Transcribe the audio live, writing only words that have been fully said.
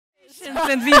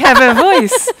And we have a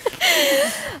voice.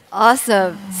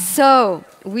 Awesome. So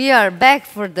we are back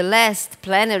for the last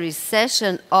plenary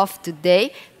session of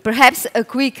today. Perhaps a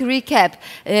quick recap.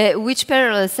 Which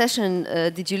parallel session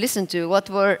did you listen to? What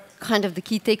were kind of the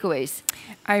key takeaways?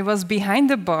 I was behind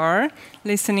the bar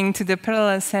listening to the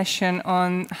parallel session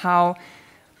on how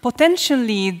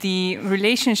potentially the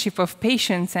relationship of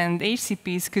patients and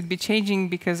HCPs could be changing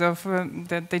because of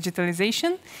the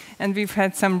digitalization. And we've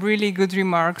had some really good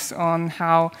remarks on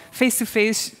how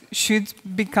face-to-face should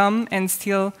become and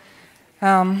still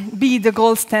be the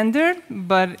gold standard,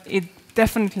 but it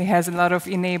definitely has a lot of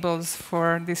enables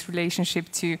for this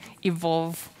relationship to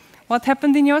evolve. What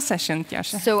happened in your session,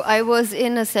 Tjasa? So I was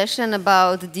in a session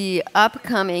about the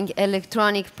upcoming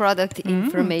electronic product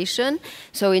information.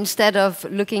 So instead of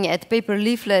looking at paper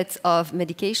leaflets of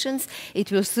medications, it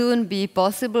will soon be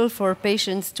possible for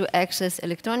patients to access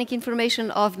electronic information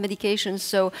of medications.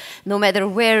 So no matter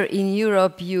where in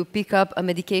Europe you pick up a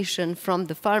medication from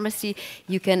the pharmacy,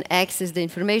 you can access the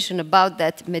information about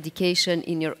that medication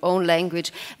in your own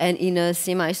language and in a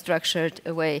semi-structured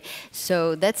way.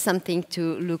 So that's something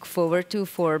to look forward to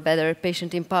for better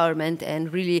patient empowerment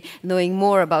and really knowing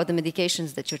more about the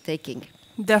medications that you're taking.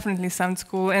 Definitely sounds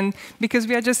cool. And because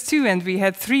we are just two and we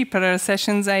had 3 parallel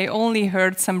sessions, I only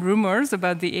heard some rumors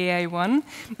about the AI one,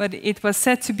 but it was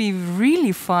said to be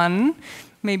really fun.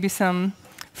 Maybe some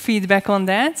feedback on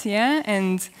that, yeah?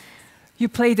 And you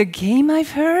played a game,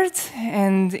 I've heard,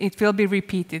 and it will be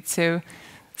repeated. So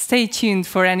stay tuned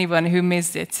for anyone who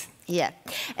missed it. Yeah,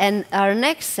 and our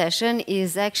next session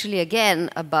is actually again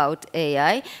about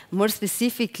AI, more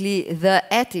specifically the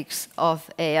ethics of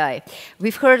AI.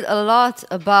 We've heard a lot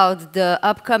about the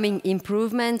upcoming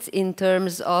improvements in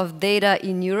terms of data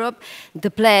in Europe,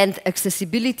 the planned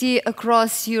accessibility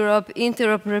across Europe,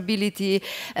 interoperability,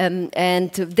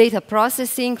 and data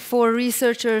processing for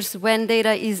researchers when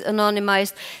data is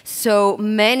anonymized. So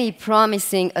many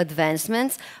promising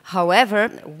advancements. However,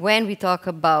 when we talk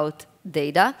about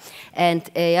data and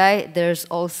AI, there's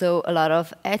also a lot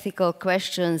of ethical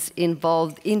questions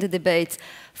involved in the debates,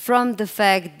 from the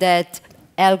fact that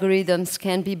algorithms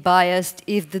can be biased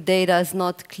if the data is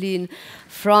not clean,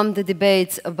 from the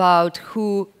debates about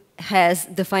who has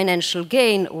the financial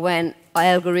gain when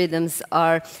algorithms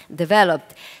are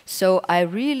developed. So I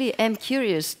really am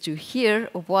curious to hear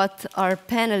what our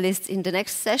panelists in the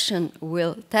next session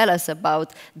will tell us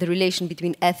about the relation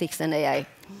between ethics and AI.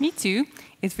 Me too.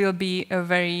 It will be a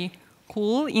very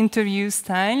cool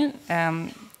interview-style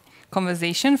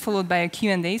conversation followed by a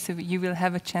Q&A, so you will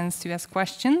have a chance to ask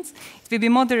questions. It will be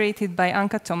moderated by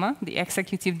Anca Toma, the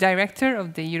Executive Director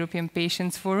of the European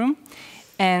Patients Forum.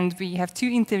 And we have 2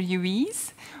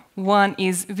 interviewees. One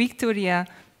is Viktoria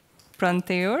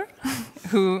Prantauer,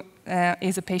 who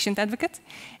is a patient advocate.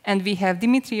 And we have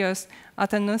Dimitriou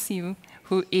Athanasiou,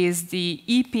 who is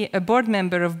a board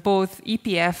member of both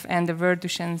EPF and the World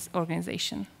Duchenne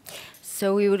organization.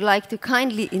 So we would like to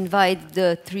kindly invite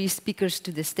the 3 speakers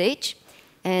to the stage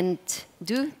and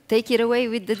do take it away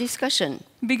with the discussion.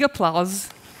 Big applause.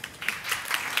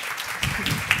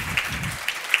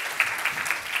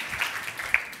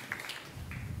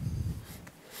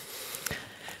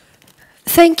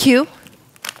 Thank you.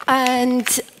 And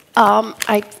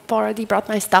I've already brought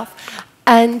my stuff.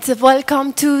 And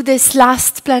welcome to this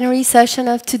last plenary session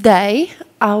of today.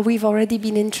 We've already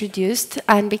been introduced,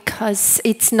 and because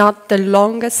it's not the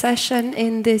longest session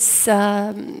in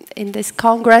this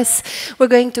Congress, we're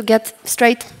going to get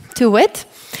straight to it.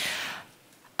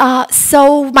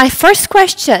 So my first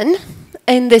question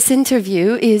in this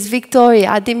interview is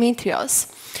Viktoria, Dimitriou.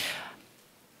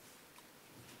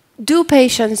 Do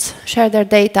patients share their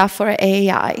data for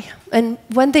AI? And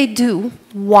when they do,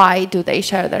 why do they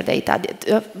share their data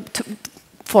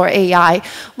for AI?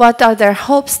 What are their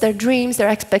hopes, their dreams, their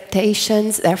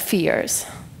expectations, their fears?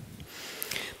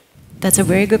 That's a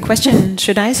very good question.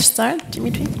 Should I start,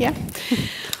 Dimitriou? Yeah.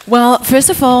 Well, first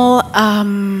of all,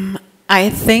 I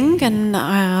think, and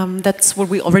that's what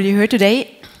we already heard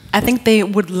today, I think they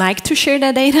would like to share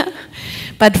their data,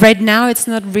 but right now it's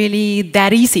not really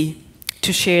that easy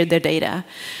to share their data.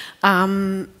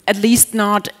 At least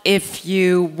not if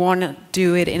you want to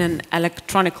do it in an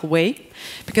electronic way.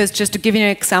 Because just to give you an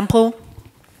example,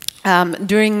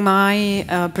 during my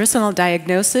personal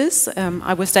diagnosis,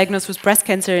 I was diagnosed with breast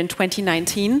cancer in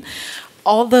 2019.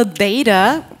 All the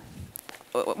data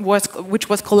which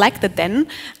was collected then,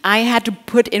 I had to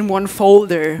put in one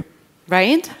folder,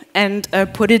 right? And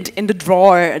put it in the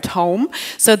drawer at home.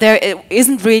 So there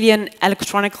isn't really an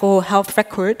electronic health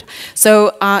record.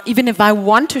 So even if I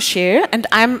want to share, and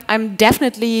I'm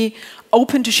definitely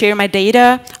open to share my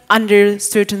data under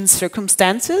certain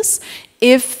circumstances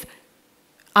if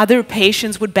other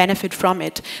patients would benefit from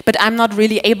it. But I'm not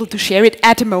really able to share it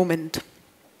at the moment.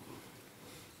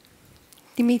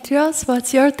 Dimitriou,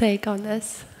 what's your take on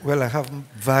this? Well, I have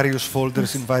various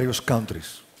folders in various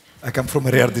countries. I come from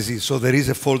a rare disease, so there is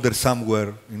a folder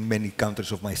somewhere in many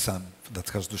countries of my son that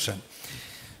has Duchenne.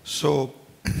 So,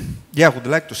 yeah, I would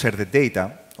like to share the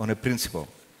data on a principle.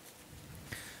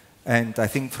 And I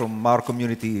think from our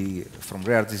community, from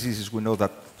rare diseases, we know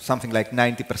that something like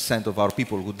 90% of our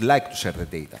people would like to share the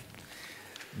data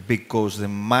because they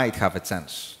might have a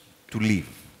chance to live.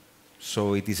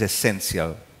 So it is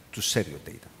essential to share your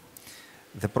data.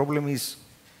 The problem is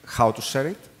how to share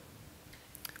it,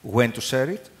 when to share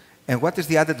it, and what is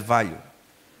the added value.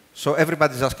 So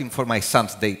everybody's asking for my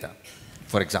son's data,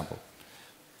 for example.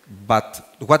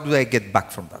 But what do I get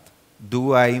back from that?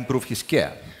 Do I improve his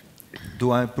care?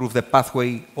 Do I improve the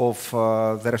pathway of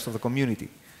the rest of the community?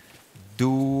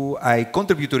 Do I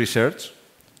contribute to research?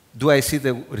 Do I see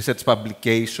the research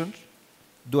publications?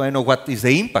 Do I know what is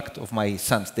the impact of my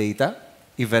son's data,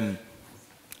 even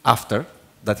after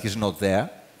that he's not there,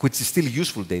 which is still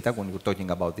useful data when we're talking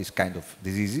about this kind of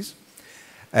diseases?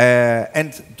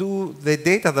 And do the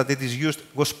data that it is used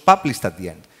was published at the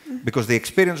end? Because the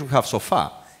experience we have so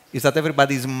far is that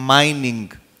everybody is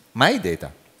mining my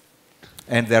data,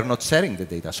 and they're not sharing the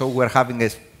data. So we're having a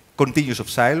continuous of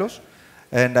silos,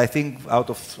 and I think out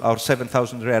of our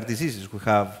 7,000 rare diseases, we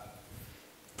have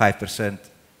 5%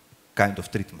 kind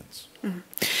of treatments.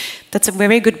 That's a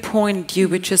very good point you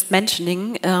were just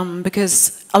mentioning,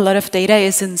 because a lot of data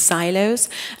is in silos.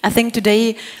 I think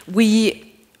today we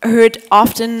heard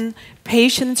often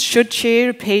patients should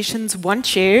share, patients won't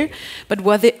share, but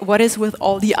what is with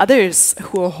all the others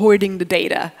who are hoarding the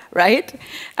data, right?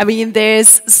 I mean,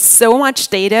 there's so much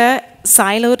data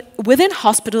siloed within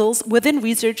hospitals, within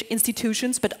research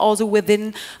institutions, but also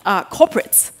within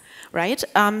corporates, right?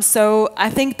 So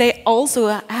I think they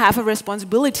also have a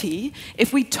responsibility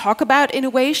if we talk about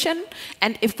innovation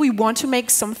and if we want to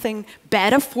make something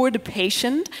better for the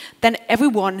patient, then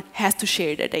everyone has to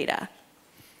share their data.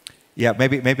 Yeah,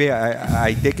 maybe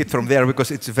I take it from there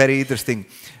because it's very interesting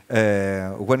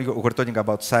when we're talking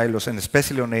about silos, and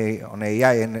especially on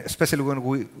AI, and especially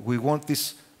when we want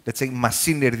this, let's say,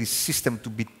 machinery, this system to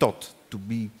be taught,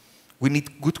 we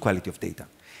need good quality of data.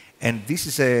 And this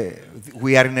is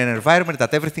we are in an environment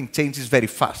that everything changes very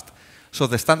fast. So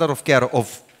the standard of care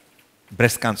of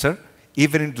breast cancer,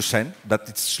 even in Duchenne, that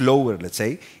it's slower, let's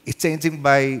say, it's changing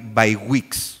by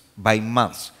weeks, by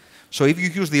months. So if you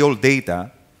use the old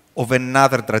data of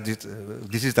another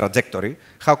disease trajectory,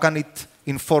 how can it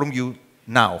inform you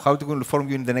now? How it will inform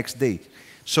you in the next day?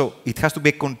 So it has to be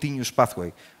a continuous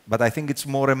pathway. But I think it's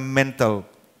more a mental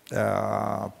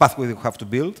pathway that we have to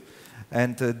build.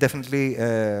 And definitely,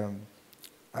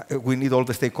 we need all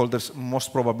the stakeholders,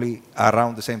 most probably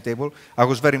around the same table. I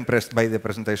was very impressed by the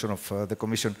presentation of the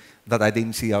Commission that I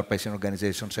didn't see our patient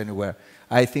organizations anywhere.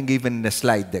 I think even in a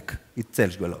slide deck, it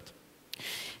tells you a lot.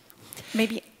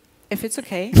 Maybe, if it's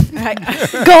okay. Go.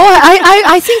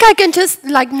 I think I can just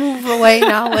like move away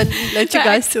now and let you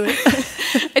guys do it.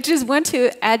 I just want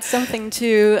to add something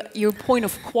to your point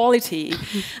of quality.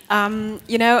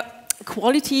 You know,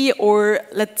 quality, or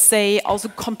let's say also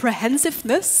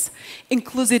comprehensiveness,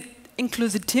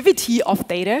 inclusivity of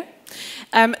data.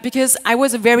 Because I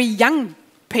was a very young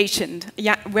patient,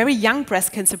 very young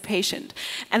breast cancer patient.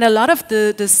 And a lot of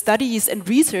the studies and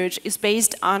research is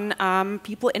based on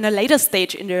people in a later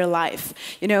stage in their life,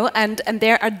 you know, and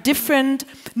there are different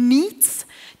needs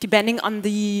depending on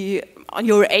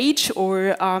your age,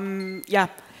 or yeah,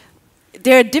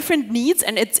 there are different needs,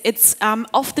 and it's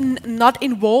often not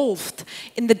involved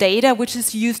in the data which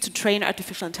is used to train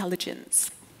artificial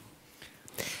intelligence.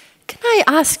 Can I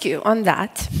ask you on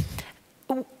that?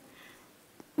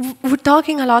 We're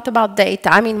talking a lot about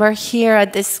data. I mean, we're here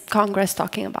at this Congress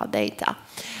talking about data.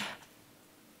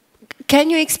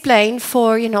 Can you explain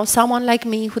for, you know, someone like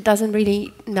me who doesn't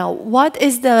really know, what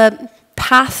is the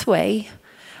pathway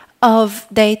of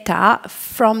data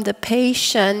from the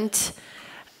patient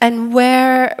and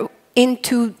where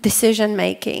into decision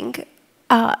making?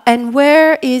 And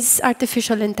where is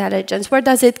artificial intelligence? Where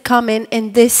does it come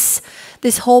in this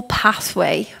whole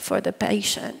pathway for the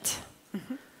patient?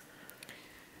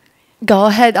 Go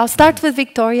ahead. I'll start with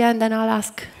Viktoria, and then I'll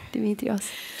ask Dimitriou.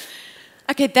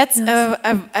 Okay, that's.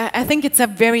 I think it's a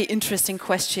very interesting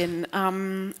question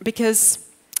because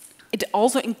it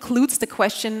also includes the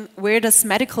question: where does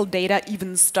medical data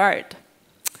even start?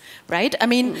 Right. I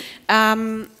mean,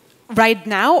 right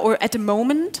now or at the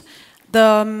moment,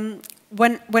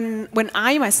 when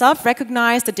I myself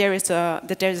recognize that there is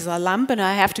a lump and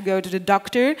I have to go to the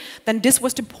doctor, then this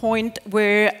was the point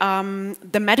where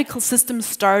the medical system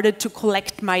started to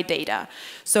collect my data.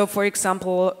 So, for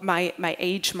example, my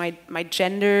age, my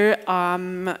gender,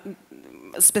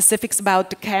 specifics about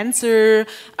the cancer,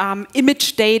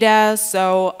 image data,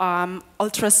 so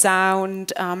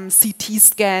ultrasound, CT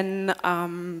scan,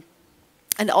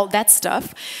 and all that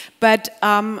stuff. But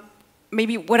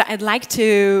maybe what I'd like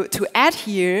to add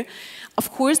here,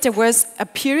 of course, there was a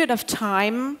period of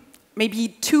time, maybe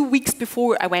 2 weeks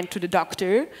before I went to the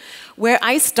doctor, where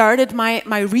I started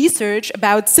my research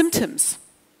about symptoms.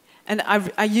 And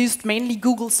I used mainly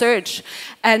Google search.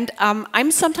 And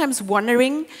I'm sometimes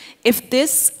wondering if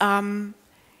this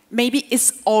maybe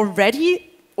is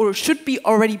already or should be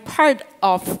already part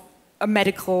of a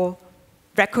medical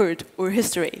record or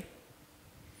history.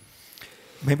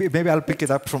 Maybe I'll pick it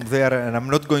up from there, and I'm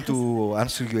not going to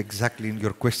answer you exactly in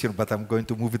your question, but I'm going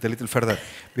to move it a little further,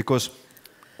 because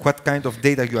what kind of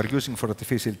data you are using for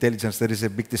artificial intelligence, there is a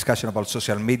big discussion about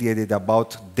social media data,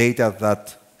 about data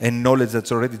that, and knowledge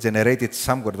that's already generated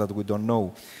somewhere that we don't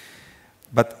know.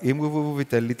 But if we move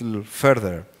it a little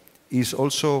further, is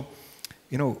also,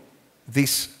 you know,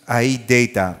 this AI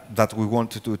data that we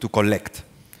want to collect.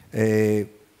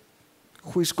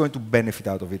 Who is going to benefit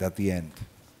out of it at the end?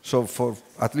 So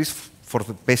at least for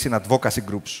the patient advocacy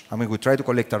groups, I mean, we try to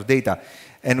collect our data,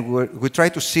 and we try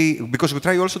to see, because we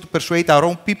try also to persuade our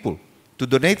own people to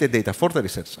donate the data for the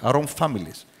research, our own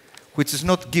families, which is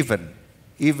not given,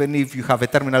 even if you have a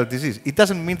terminal disease. It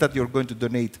doesn't mean that you're going to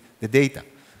donate the data.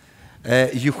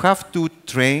 You have to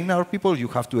train our people, you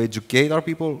have to educate our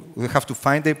people, we have to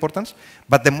find the importance,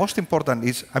 but the most important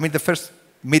is, I mean, the first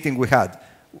meeting we had,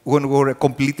 when we were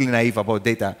completely naive about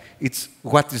data, it's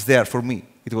what is there for me.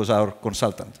 It was our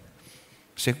consultant.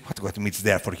 Say, what means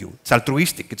there for you? It's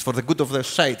altruistic. It's for the good of the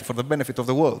society, for the benefit of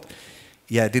the world.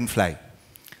 Yeah, it didn't fly.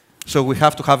 So we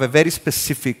have to have a very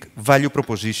specific value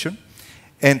proposition.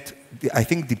 And I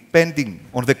think depending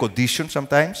on the condition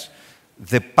sometimes,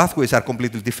 the pathways are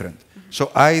completely different.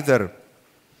 So either,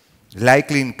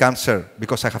 likely in cancer,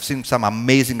 because I have seen some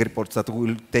amazing reports that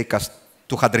will take us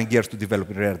 200 years to develop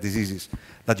in rare diseases,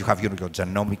 that you have your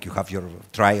genomic, you have your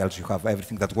trials, you have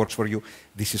everything that works for you.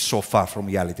 This is so far from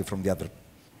reality, from the other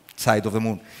side of the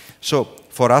moon. So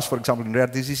for us, for example, in rare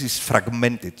diseases, it's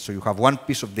fragmented. So you have one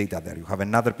piece of data there, you have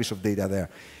another piece of data there.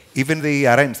 Even the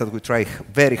ERNs that we try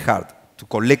very hard to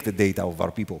collect the data of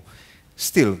our people,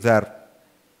 still the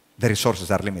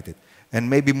resources are limited. And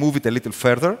maybe move it a little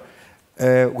further.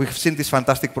 We've seen these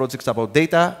fantastic projects about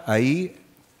data, AI,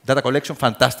 data collection,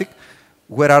 fantastic.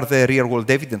 Where are the real-world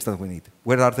evidence that we need?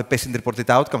 Where are the patient-reported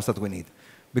outcomes that we need?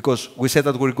 Because we said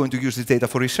that we're going to use this data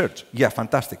for research. Yeah,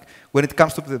 fantastic. When it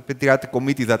comes to the pediatric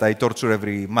committee that I torture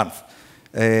every month,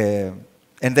 and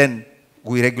then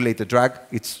we regulate the drug,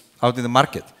 it's out in the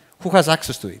market. Who has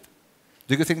access to it?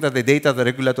 Do you think that the data,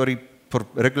 for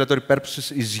regulatory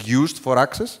purposes, is used for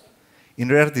access? In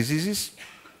rare diseases?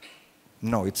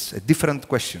 No, it's a different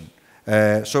question.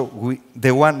 So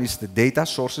the one is the data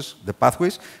sources, the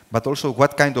pathways, but also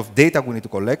what kind of data we need to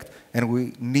collect, and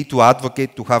we need to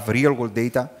advocate to have real-world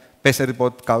data,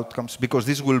 patient-reported outcomes, because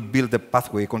this will build a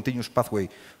pathway, a continuous pathway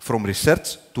from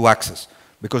research to access.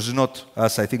 Because it's not,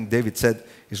 as I think David said,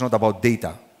 it's not about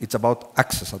data. It's about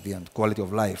access at the end, quality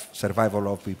of life,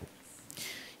 survival of people.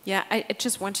 Yeah, I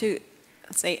just want to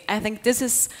say, I think this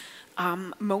is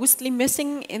mostly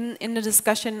missing in the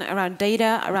discussion around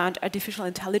data, around artificial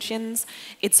intelligence.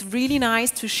 It's really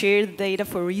nice to share the data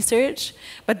for research,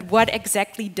 but what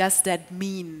exactly does that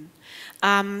mean?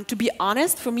 To be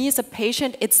honest, for me as a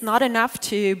patient, it's not enough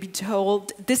to be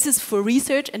told, this is for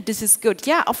research and this is good.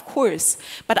 Yeah, of course,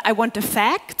 but I want the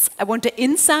facts, I want the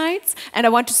insights, and I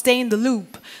want to stay in the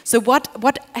loop. So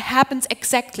what happens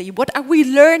exactly? What are we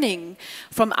learning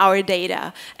from our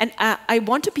data? And I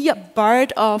want to be a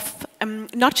part of,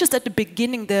 not just at the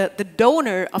beginning, the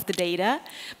donor of the data,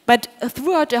 but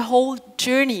throughout the whole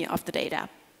journey of the data.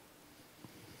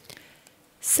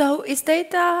 So is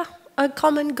data a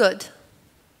common good?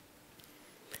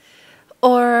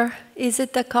 Or is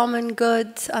it a common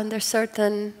good under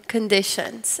certain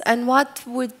conditions? And what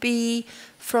would be,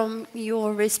 from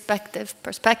your respective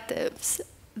perspectives,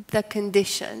 the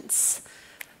conditions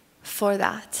for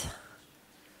that?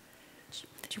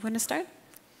 Do you want to start?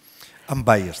 I'm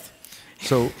biased.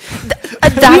 So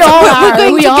we all are. We're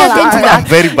going to get into that. I'm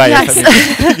very biased.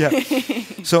 Yes.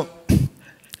 Yeah. So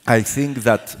I think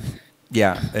that,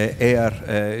 yeah, air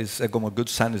is a common good,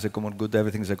 sun is a common good,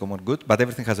 everything is a common good, but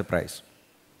everything has a price.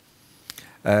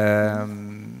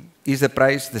 Is the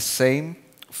price the same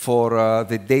for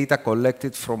the data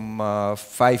collected from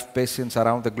 5 patients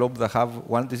around the globe that have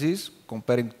one disease,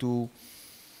 comparing to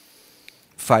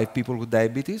 5 people with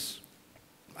diabetes?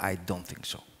 I don't think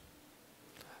so.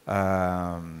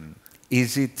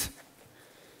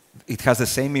 It has the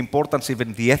same importance,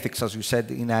 even the ethics, as you said,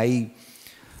 in AI,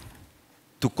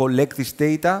 to collect this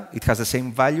data, it has the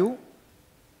same value?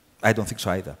 I don't think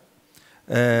so either.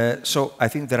 So I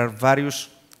think there are various,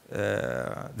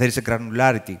 there is a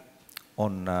granularity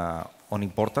on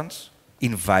importance,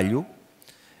 in value,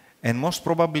 and most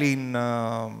probably in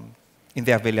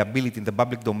the availability, in the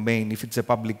public domain, if it's a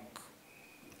public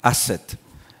asset.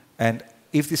 And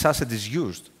if this asset is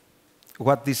used,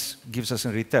 what this gives us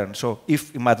in return. So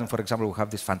if, imagine, for example, we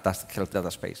have this fantastic health data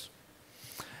space,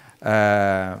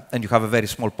 and you have a very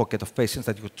small pocket of patients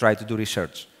that you try to do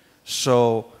research.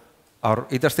 So our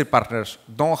industry partners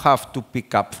don't have to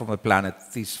pick up from the planet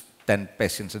these 10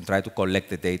 patients and try to collect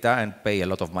the data and pay a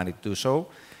lot of money to do so,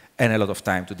 and a lot of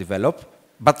time to develop,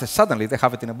 but suddenly they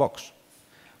have it in a box.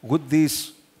 Would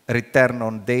this return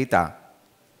on data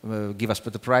give us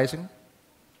better pricing?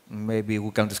 Maybe we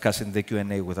can discuss in the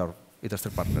Q&A with our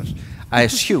industry partners. I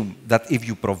assume that if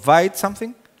you provide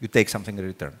something, you take something in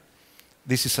return.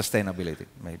 This is sustainability,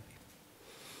 maybe.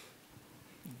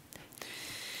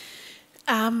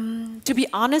 To be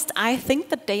honest, I think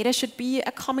that data should be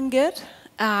a common good.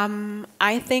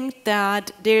 I think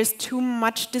that there's too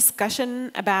much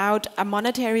discussion about a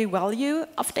monetary value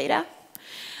of data.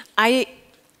 I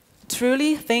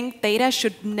truly think data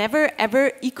should never,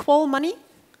 ever equal money.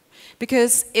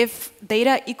 Because if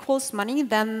data equals money,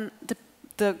 then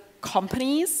the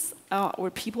companies or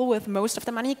people with most of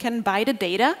the money can buy the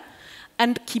data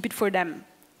and keep it for them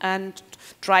and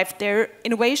drive their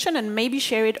innovation and maybe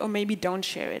share it or maybe don't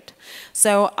share it.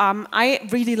 So I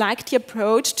really like the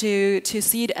approach to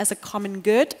see it as a common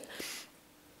good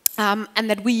and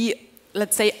that we,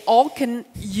 let's say, all can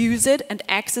use it and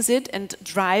access it and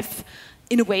drive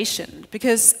innovation.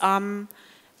 Because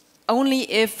only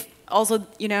if also,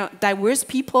 diverse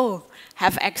people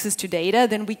have access to data,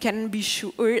 then we can be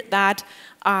sure that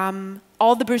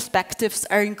all the perspectives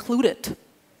are included.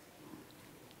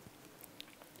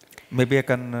 Maybe I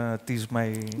can tease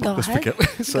my speaker.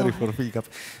 Sorry for picking up.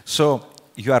 So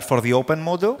you are for the open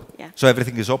model, yeah. So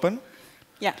everything is open.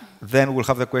 Yeah. Then we'll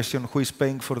have the question, who is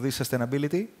paying for this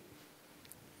sustainability?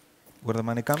 Where the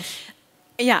money comes?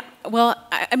 Yeah, well,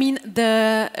 I mean,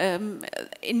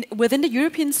 within the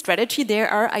European strategy, there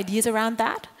are ideas around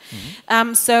that.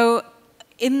 Mm-hmm. So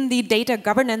in the Data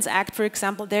Governance Act, for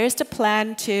example, there is the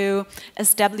plan to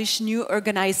establish new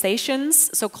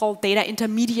organizations, so-called data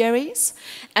intermediaries.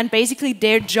 And basically,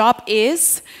 their job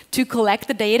is to collect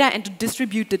the data and to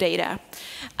distribute the data.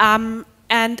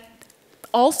 And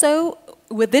also,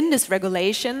 within this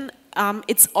regulation,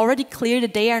 it's already clear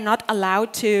that they are not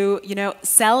allowed to,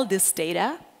 sell this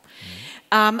data.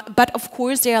 But of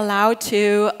course, they're allowed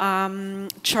to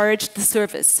charge the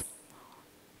service.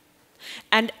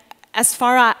 And as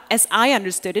far as I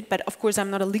understood it, but of course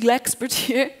I'm not a legal expert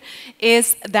here,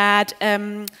 is that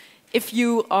if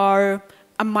you are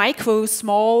a micro,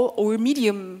 small, or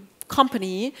medium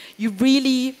company, you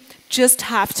really just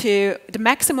have to, the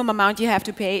maximum amount you have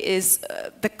to pay is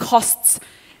the costs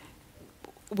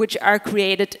which are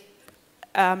created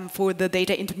for the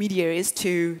data intermediaries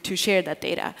to share that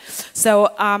data. So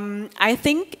I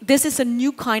think this is a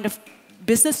new kind of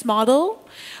business model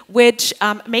which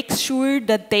makes sure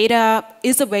that data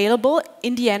is available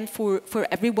in the end for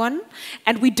everyone,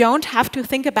 and we don't have to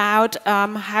think about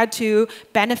how to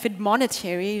benefit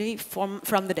monetarily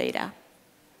from the data.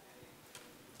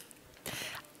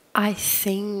 I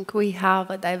think we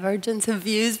have a divergence of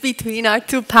views between our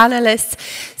two panelists.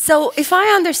 So if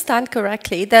I understand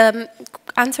correctly, the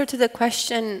answer to the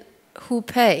question who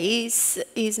pays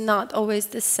is not always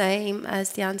the same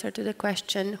as the answer to the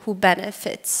question who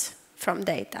benefits from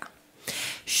data.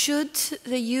 Should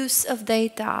the use of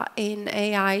data in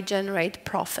AI generate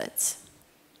profits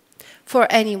for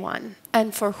anyone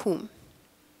and for whom?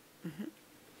 Mm-hmm.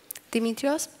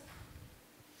 Dimitriou?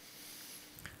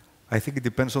 I think it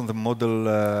depends on the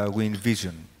model we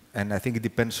envision. And I think it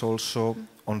depends also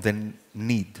on the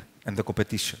need and the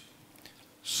competition.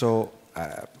 So,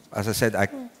 as I said,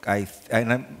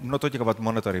 and I'm not talking about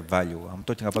monetary value. I'm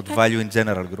talking about value in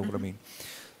general, you know what I mean?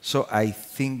 So I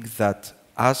think that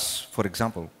as, for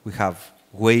example, we have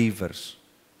waivers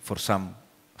for some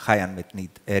high unmet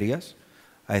need areas,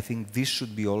 I think this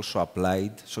should be also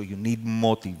applied. So you need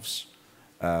motives.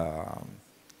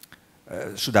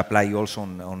 Should apply also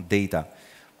on data.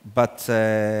 But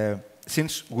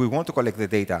since we want to collect the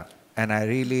data, and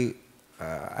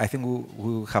I think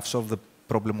we have solved the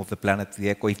problem of the planet, the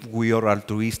eco. If we are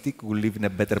altruistic, we'll live in a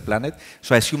better planet. So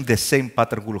I assume the same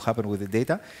pattern will happen with the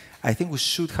data. I think we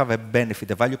should have a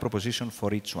benefit, a value proposition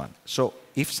for each one. So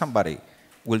if somebody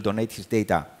will donate his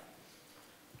data,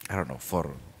 I don't know, for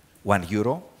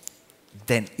 €1,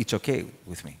 then it's okay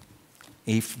with me.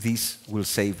 If this will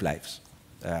save lives.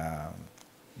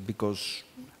 Because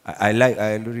I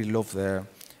really love the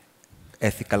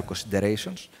ethical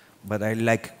considerations, but I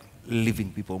like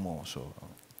living people more. So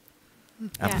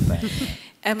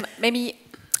maybe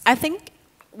I think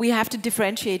we have to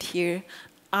differentiate here.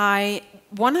 I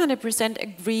 100%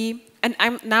 agree, and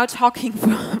I'm now talking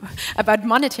about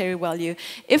monetary value.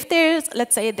 If there's,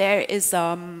 let's say, there is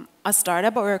a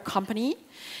startup or a company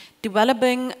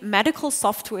developing medical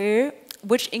software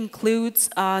which includes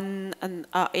an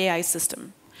AI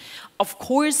system. Of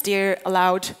course, they're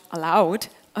allowed,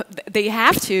 they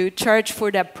have to charge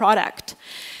for their product.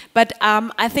 But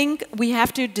I think we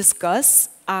have to discuss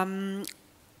on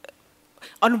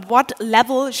what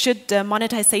level should the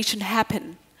monetization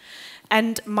happen.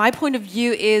 And my point of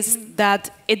view is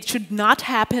that it should not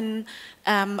happen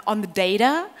on the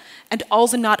data and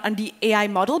also not on the AI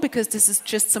model, because this is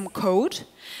just some code.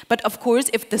 But of course,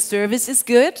 if the service is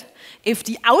good, if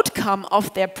the outcome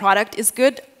of their product is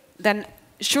good, then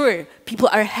sure, people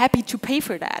are happy to pay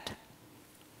for that.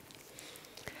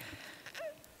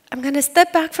 I'm going to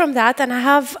step back from that, and I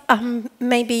have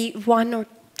maybe 1 or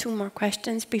 2 more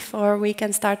questions before we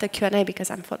can start the Q&A, because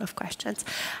I'm full of questions.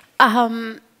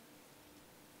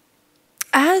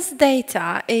 As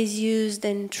data is used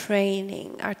in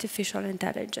training artificial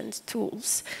intelligence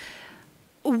tools,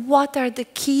 what are the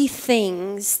key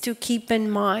things to keep in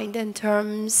mind in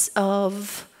terms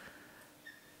of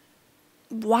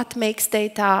what makes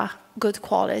data good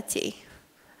quality?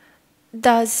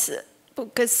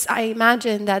 Because I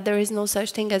imagine that there is no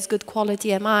such thing as good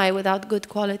quality MI without good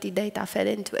quality data fed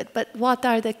into it. But what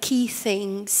are the key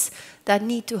things that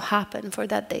need to happen for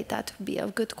that data to be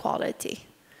of good quality?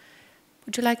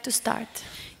 Would you like to start?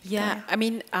 Yeah, I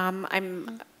mean,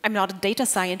 I'm not a data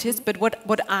scientist, but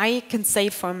what I can say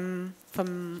from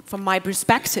my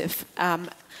perspective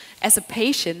as a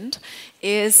patient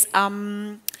is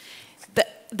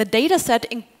the data set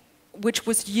which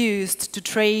was used to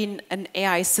train an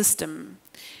AI system,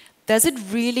 does it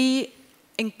really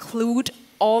include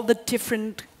all the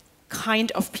different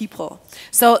kind of people?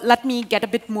 So let me get a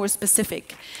bit more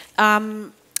specific.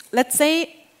 Let's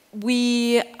say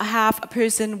we have a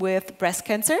person with breast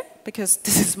cancer, because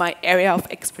this is my area of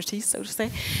expertise, so to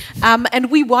say, and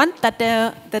we want that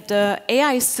the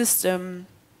AI system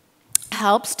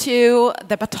helps to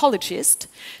the pathologist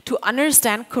to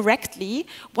understand correctly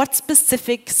what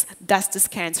specifics does this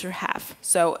cancer have.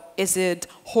 So is it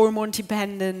hormone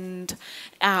dependent?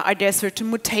 Are there certain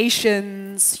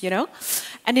mutations, you know?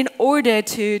 And in order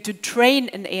to train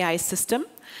an AI system,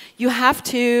 you have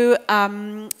to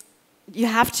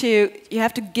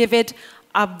give it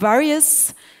a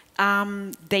various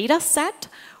data set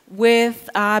with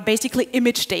basically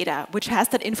image data, which has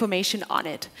that information on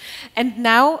it. And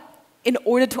now, in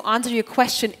order to answer your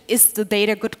question, is the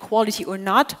data good quality or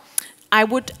not, I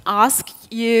would ask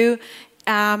you,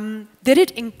 did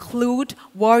it include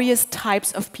various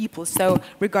types of people? So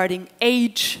regarding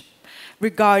age,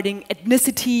 regarding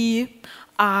ethnicity,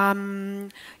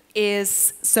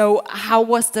 so how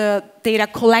was the data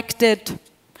collected?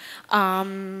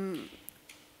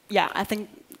 Yeah, I think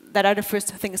that are the first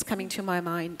things coming to my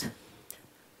mind.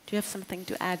 Do you have something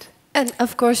to add? And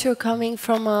of course, you're coming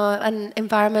from an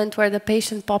environment where the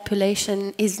patient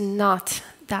population is not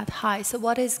that high. So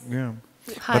what is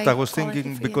high? But I was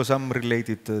thinking, because I'm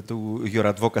related to your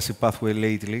advocacy pathway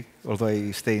lately, although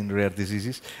I stay in rare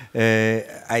diseases,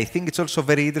 I think it's also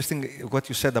very interesting what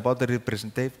you said about the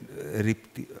representation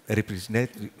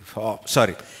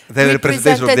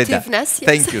of data. Yes.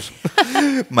 Thank you.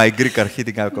 My Greek are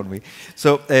hitting out on me.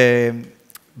 So,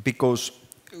 because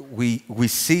we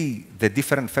see the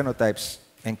different phenotypes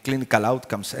and clinical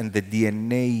outcomes and the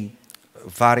DNA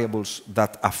variables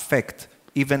that affect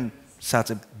even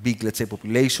such a big, let's say,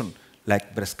 population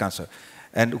like breast cancer.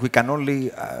 And we can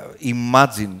only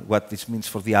imagine what this means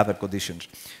for the other conditions.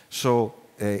 So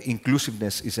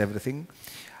inclusiveness is everything.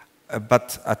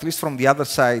 But at least from the other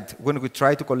side, when we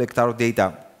try to collect our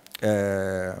data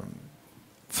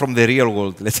from the real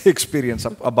world, let's say, experience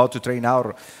about to train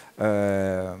our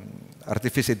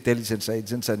artificial intelligence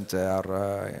agents and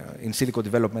our in silico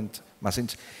development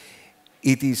machines,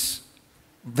 it is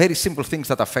very simple things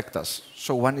that affect us.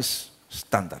 So one is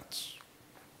standards.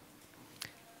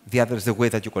 The other is the way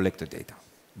that you collect the data.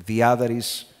 The other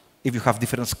is if you have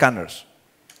different scanners.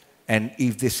 And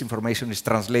if this information is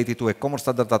translated to a common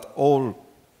standard that all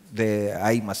the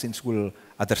AI machines will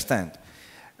understand.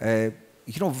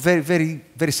 You know, very, very,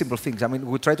 very simple things. I mean,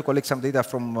 we try to collect some data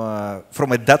from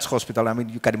a Dutch hospital. I mean,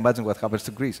 you can imagine what happens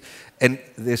to Greece. And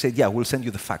they said, yeah, we'll send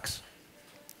you the fax.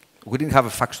 We didn't have a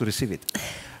fax to receive it.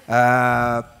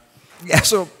 Yeah,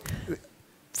 so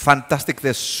fantastic,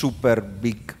 the super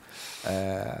big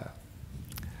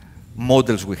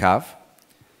models we have.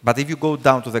 But if you go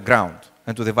down to the ground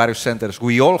and to the various centers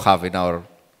we all have in our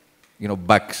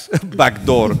back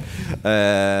door,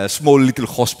 small little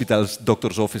hospitals,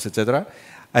 doctor's office, etc.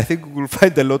 I think we will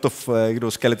find a lot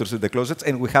of skeletons in the closets,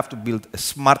 and we have to build a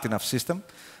smart enough system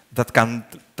that can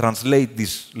translate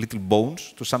these little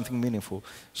bones to something meaningful.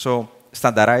 So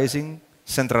standardizing,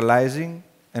 centralizing,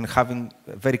 and having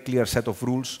a very clear set of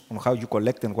rules on how you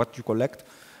collect and what you collect,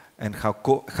 and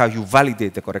how you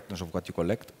validate the correctness of what you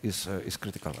collect is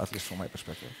critical, at least from my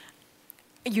perspective.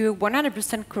 You're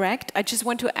 100% correct. I just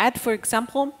want to add, for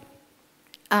example,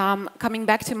 coming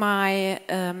back to my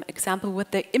example with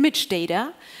the image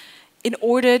data, in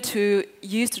order to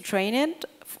use to train it,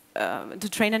 to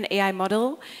train an AI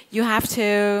model, you have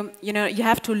to,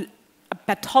 a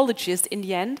pathologist in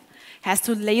the end has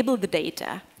to label the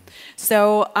data.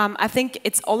 So I think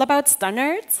it's all about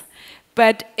standards,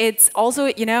 but it's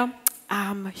also,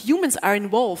 humans are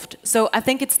involved. So I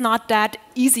think it's not that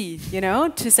easy,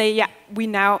 to say, yeah, we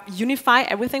now unify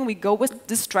everything, we go with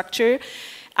this structure.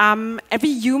 Every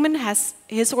human has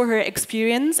his or her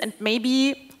experience and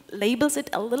maybe labels it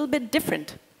a little bit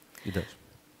different. It does.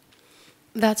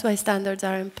 That's why standards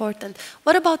are important.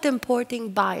 What about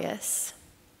importing bias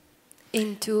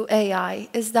into AI?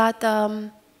 Is that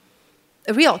a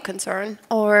real concern,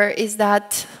 or is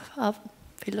that a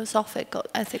philosophical,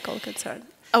 ethical concern?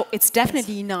 Oh, it's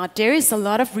definitely not. There is a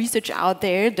lot of research out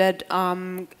there that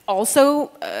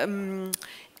also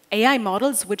AI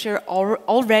models which are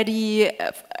already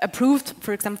approved,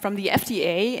 for example, from the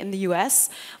FDA in the US,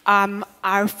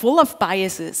 are full of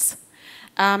biases.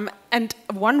 And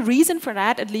one reason for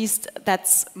that, at least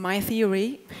that's my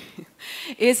theory,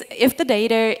 is if the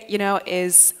data,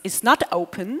 is not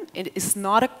open, it is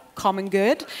not a common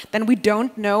good, then we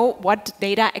don't know what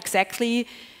data exactly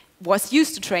was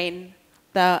used to train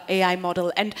the AI model.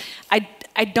 And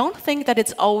I don't think that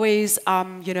it's always,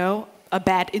 a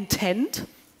bad intent,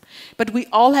 but we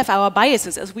all have our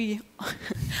biases, as we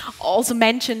also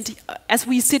mentioned. As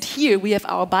we sit here, we have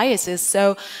our biases.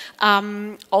 So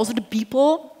also the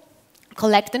people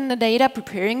collecting the data,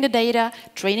 preparing the data,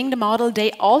 training the model,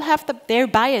 they all have their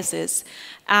biases.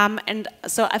 And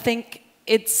so I think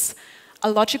it's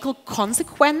a logical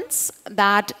consequence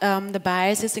that the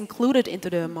bias is included into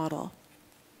the model.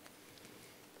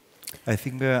 I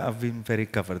think I've been very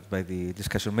covered by the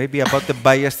discussion. Maybe about the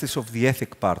biases of the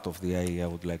ethic part of the AI, I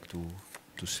would like to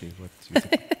see what you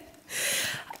think.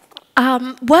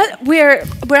 Well, we're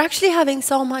actually having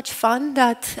so much fun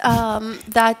that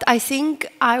that I think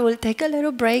I will take a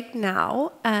little break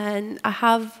now, and I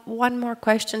have one more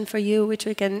question for you, which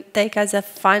we can take as a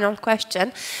final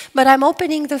question. But I'm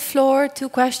opening the floor to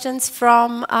questions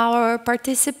from our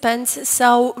participants.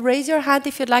 So raise your hand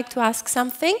if you'd like to ask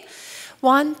something.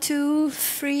 1, 2,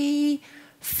 3,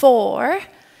 4.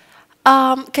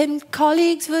 Can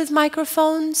colleagues with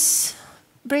microphones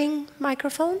bring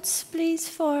microphones, please,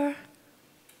 for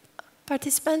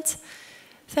participants?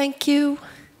 Thank you.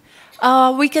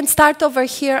 We can start over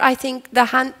here. I think the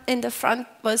hand in the front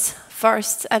was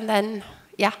first, and then,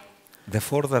 yeah. The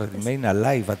 4 that remain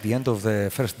alive at the end of the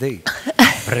first day.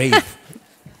 Brave.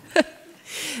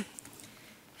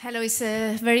 Hello, it's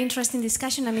a very interesting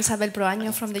discussion. I'm Isabel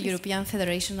Proaño from the European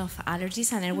Federation of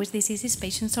Allergies and Airways Diseases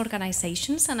Patients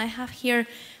Organizations, and I have here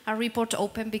a report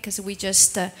open because we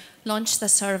just launched a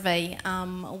survey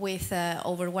with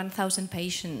over 1,000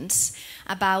 patients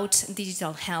about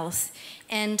digital health.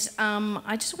 And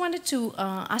I just wanted to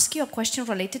ask you a question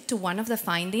related to one of the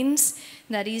findings,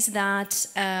 that is that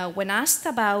when asked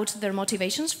about their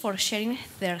motivations for sharing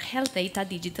their health data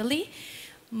digitally,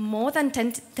 more than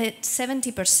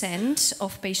 70%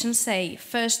 of patients say,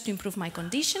 first, to improve my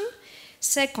condition,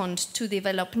 second, to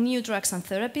develop new drugs and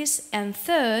therapies, and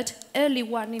third, early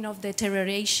warning of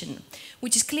deterioration,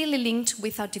 which is clearly linked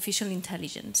with artificial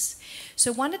intelligence.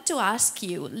 So I wanted to ask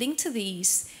you, linked to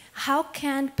these, how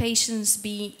can patients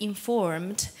be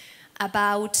informed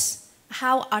about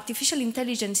how artificial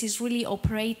intelligence is really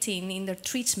operating in their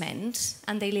treatment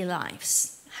and daily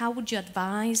lives? How would you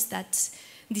advise that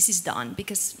this is done?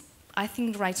 Because I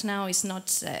think right now it's not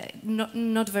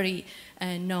very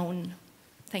known.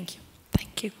 Thank you.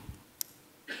 Thank you.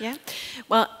 Yeah.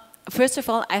 Well, first of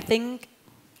all,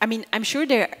 I'm sure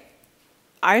there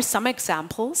are some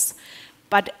examples,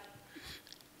 but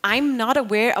I'm not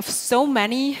aware of so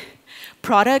many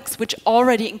products which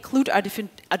already include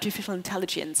artificial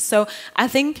intelligence. So I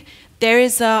think there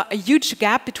is a huge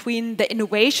gap between the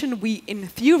innovation we, in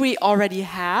theory, already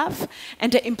have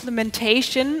and the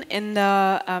implementation in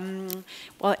the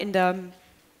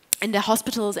in the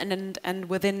hospitals and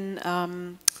within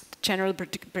general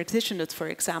practitioners, for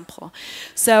example.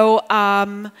 So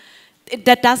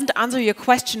that doesn't answer your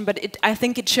question, but I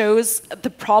think it shows the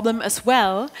problem as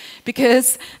well,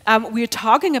 because we're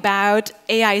talking about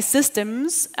AI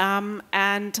systems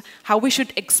and how we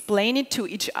should explain it to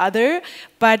each other,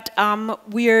 but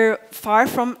we're far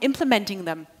from implementing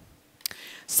them.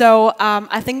 So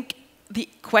I think the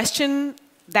question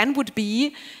then would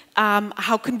be,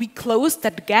 how can we close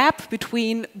that gap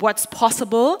between what's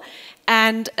possible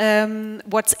and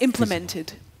what's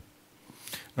implemented?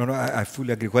 No, I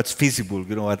fully agree. What's feasible,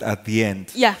 you know, at the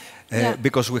end. Yeah.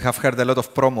 Because we have heard a lot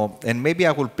of promo, and maybe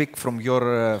I will pick from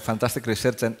your fantastic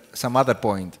research and some other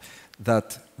point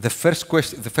that the first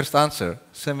question, the first answer,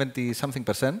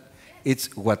 70-something%,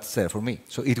 it's what's there for me.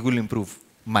 So it will improve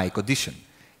my condition.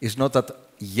 It's not that,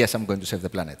 yes, I'm going to save the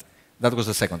planet. That was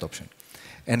the second option.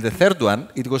 And the third one,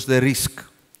 it was the risk.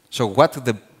 So what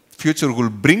the future will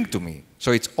bring to me.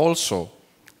 So it's also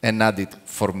an added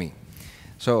for me.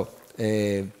 So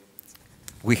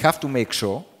we have to make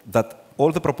sure that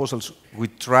all the proposals we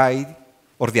try,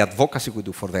 or the advocacy we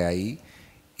do for the AI,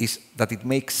 is that it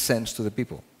makes sense to the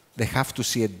people. They have to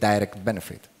see a direct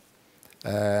benefit.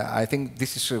 I think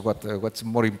this is what's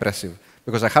more impressive,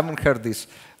 because I haven't heard this,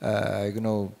 you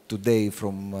know, today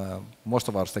from most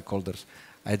of our stakeholders.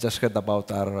 I just heard about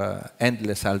our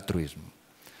endless altruism.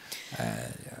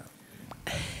 Yeah.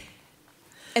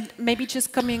 And maybe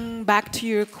just coming back to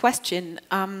your question.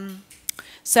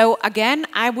 So again,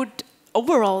 I would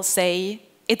overall say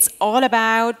it's all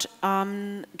about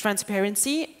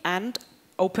transparency and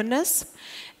openness.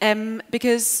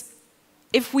 Because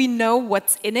if we know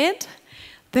what's in it,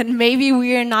 then maybe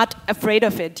we are not afraid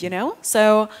of it, you know?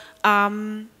 So,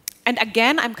 and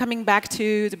again, I'm coming back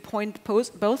to the point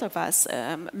both of us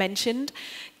mentioned,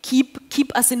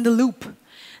 keep us in the loop.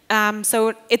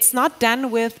 So it's not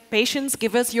done with patients,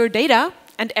 give us your data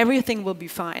and everything will be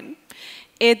fine.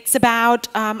 It's about,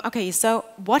 okay, so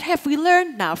what have we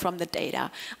learned now from the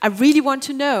data? I really want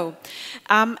to know.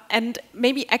 And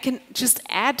maybe I can just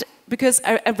add, because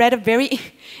I read a very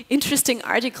interesting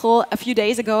article a few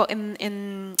days ago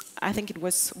in I think it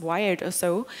was Wired or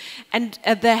so, and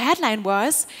the headline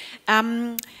was,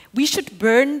 we should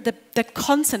burn the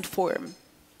consent form.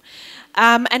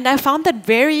 And I found that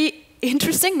very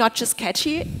interesting, not just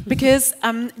catchy, because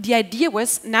the idea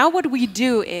was, now what we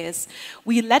do is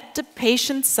we let the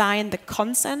patient sign the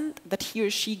consent that he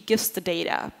or she gives the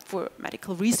data for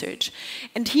medical research.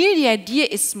 And here the idea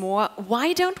is more,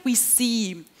 why don't we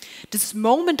see this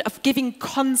moment of giving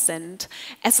consent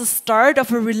as a start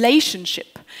of a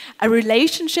relationship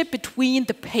between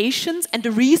the patients and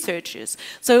the researchers,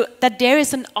 so that there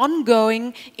is an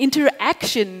ongoing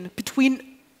interaction between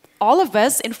all of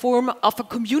us in form of a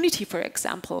community, for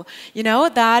example. You know,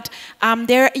 that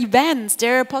there are events,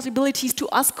 there are possibilities to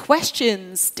ask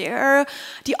questions, there are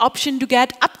the option to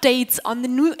get updates on the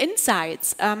new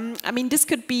insights. I mean, this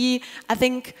could be, I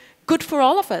think, good for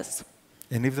all of us.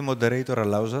 And if the moderator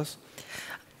allows us?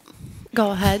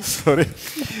 Go ahead. Sorry.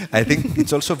 I think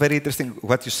it's also very interesting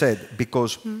what you said,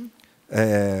 because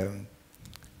the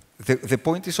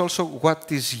point is also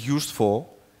what is used for.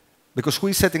 Because who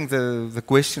is setting the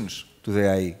questions to the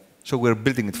AI? So we're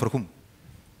building it for whom?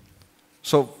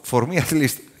 So for me, at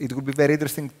least, it would be very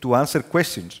interesting to answer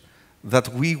questions that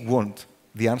we want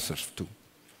the answers to,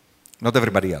 not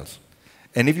everybody else.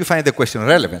 And if you find the question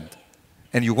relevant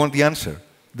and you want the answer,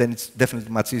 then it's definitely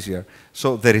much easier.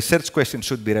 So the research question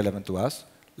should be relevant to us,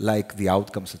 like the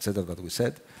outcomes, etc., that we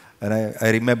said. And I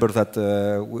remember that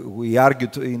we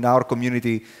argued in our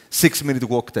community 6-minute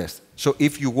walk test. So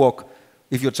if your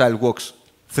child walks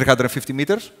 350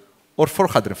 meters, or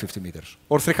 450 meters,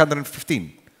 or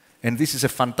 315. And this is a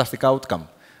fantastic outcome.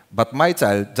 But my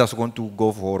child just wants to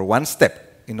go for one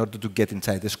step in order to get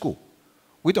inside the school.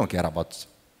 We don't care about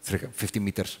 50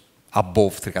 meters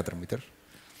above 300 meters.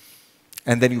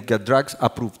 And then you get drugs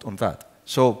approved on that.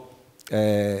 So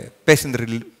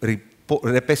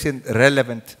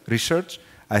patient-relevant research,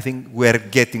 I think we're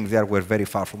getting there. We're very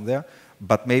far from there.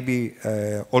 But maybe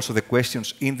also the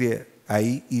questions in the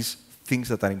AI is things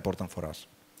that are important for us.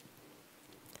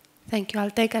 Thank you.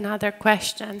 I'll take another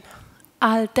question.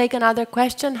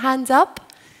 Hands up.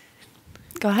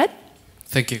 Go ahead.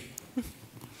 Thank you.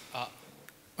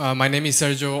 My name is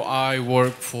Sergio. I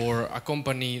work for a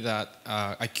company that,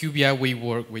 IQVIA, we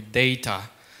work with data.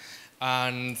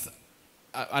 And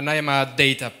I am a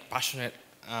data passionate.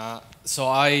 So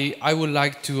I would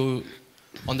like to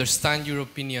understand your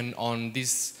opinion on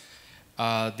this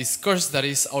discourse that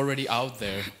is already out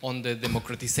there on the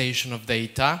democratization of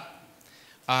data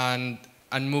and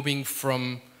moving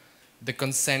from the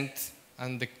consent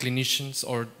and the clinicians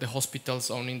or the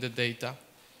hospitals owning the data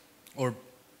or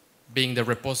being the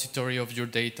repository of your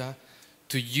data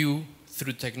to you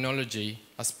through technology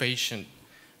as patient,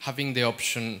 having the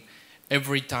option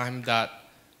every time that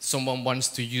someone wants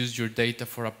to use your data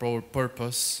for a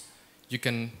purpose, you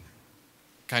can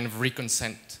kind of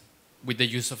reconsent with the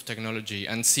use of technology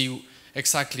and see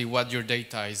exactly what your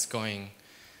data is going.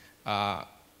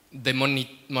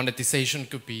 The monetization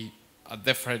could be a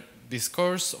different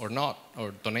discourse or not,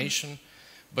 or donation,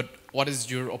 but what is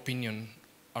your opinion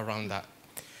around that?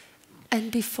 And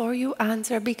before you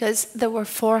answer, because there were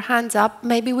 4 hands up,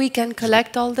 maybe we can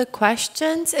collect all the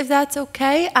questions, if that's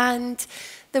okay. And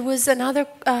there was another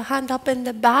hand up in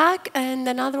the back, and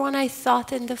another one I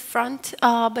thought in the front.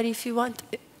 But if you want,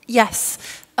 yes,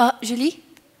 Julie,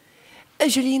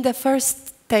 Julie in the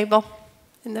first table,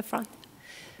 in the front.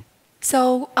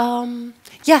 So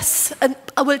yes, and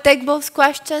I will take both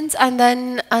questions, and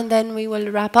then we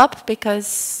will wrap up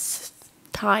because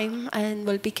time, and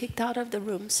we'll be kicked out of the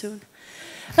room soon.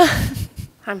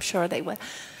 I'm sure they will.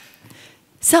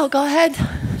 So go ahead.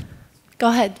 Go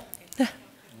ahead.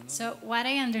 So what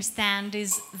I understand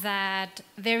is that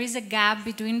there is a gap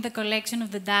between the collection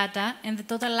of the data and the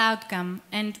total outcome.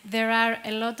 And there are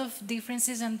a lot of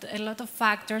differences and a lot of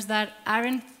factors that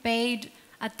aren't paid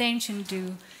attention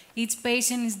to. Each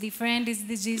patient is different, each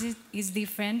disease is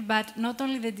different, but not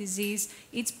only the disease,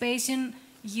 each patient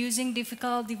using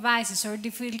difficult devices or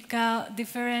different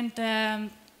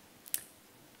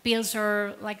pills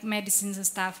or like medicines and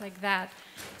stuff like that.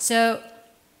 So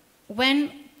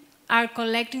when are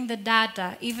collecting the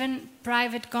data, even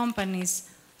private companies,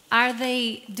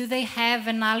 do they have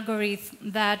an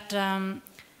algorithm that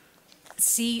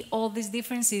see all these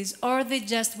differences, or they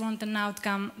just want an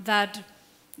outcome that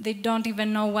they don't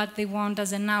even know what they want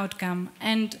as an outcome?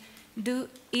 And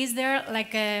is there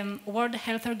like a World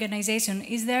Health Organization,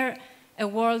 is there a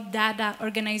World Data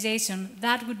Organization?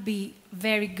 That would be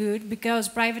very good, because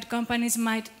private companies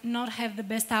might not have the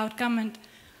best outcome, and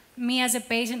me as a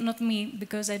patient, not me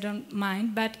because I don't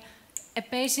mind, but a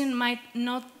patient might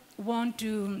not want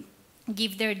to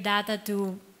give their data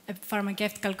to a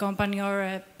pharmaceutical company or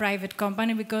a private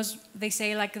company because they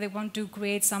say like they want to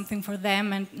create something for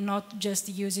them and not just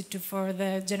use it for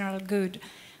the general good.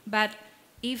 But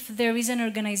if there is an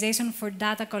organization for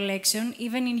data collection,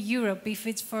 even in Europe, if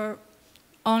it's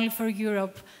only for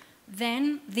Europe,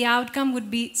 then the outcome would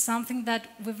be something that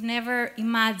we've never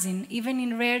imagined, even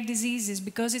in rare diseases,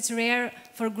 because it's rare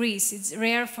for Greece, it's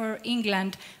rare for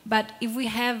England. But if we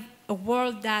have a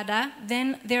world data,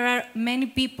 then there are many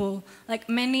people, like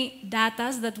many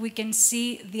data that we can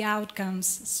see the outcomes.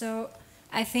 So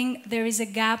I think there is a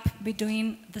gap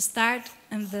between the start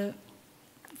and the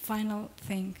final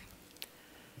thing.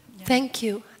 Yeah. Thank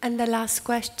you. And the last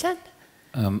question?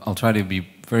 I'll try to be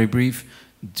very brief.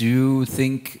 Do you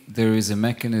think there is a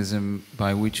mechanism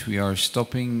by which we are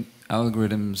stopping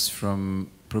algorithms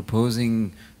from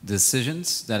proposing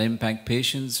decisions that impact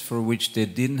patients for which they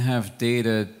didn't have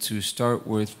data to start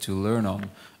with to learn on?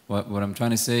 What I'm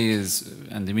trying to say is,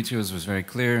 and Dimitriou was very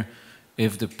clear,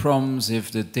 if the prompts,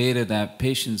 if the data that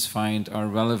patients find are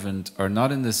relevant are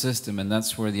not in the system, and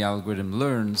that's where the algorithm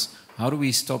learns, how do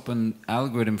we stop an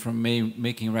algorithm from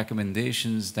making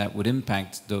recommendations that would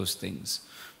impact those things?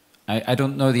 I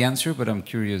don't know the answer, but I'm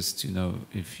curious to know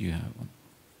if you have one.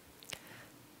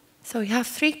 So we have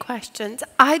 3 questions.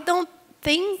 I don't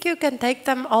think you can take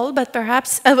them all, but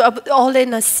perhaps all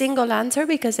in a single answer,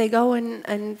 because they go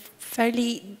in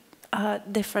fairly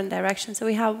different directions. So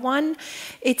we have one,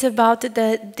 it's about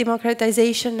the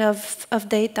democratization of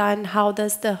data and how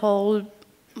does the whole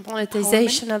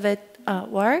monetization of it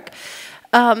work.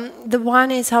 The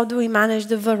one is, how do we manage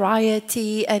the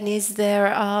variety, and is there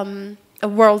a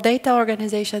World Data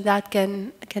Organization that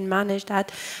can manage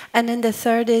that? And then the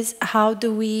third is, how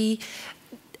do we,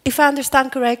 if I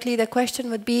understand correctly, the question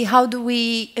would be, how do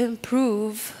we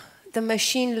improve the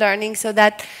machine learning so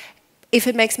that if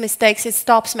it makes mistakes, it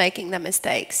stops making the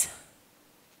mistakes?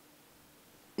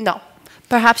 No.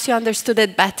 Perhaps you understood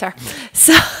it better.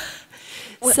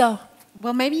 Well,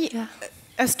 maybe yeah.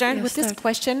 I'll start with this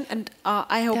question, and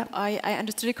I hope I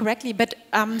understood it correctly. But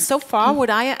so far, what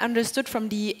I understood from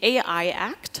the AI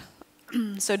Act,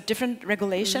 so different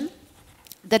regulation,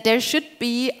 that there should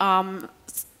be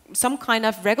some kind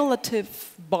of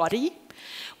regulative body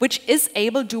which is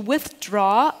able to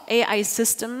withdraw AI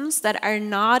systems that are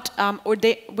not,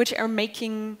 which are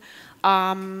making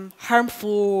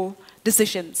harmful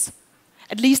decisions.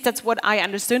 At least that's what I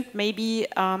understood. Maybe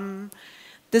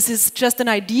this is just an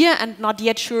idea and not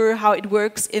yet sure how it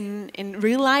works in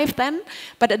real life then,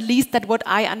 but at least that's what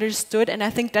I understood, and I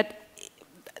think that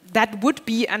that would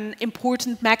be an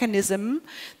important mechanism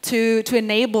to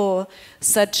enable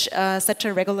such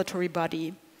a regulatory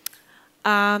body.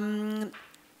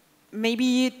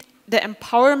 Maybe the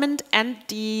empowerment and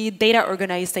the data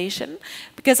organization,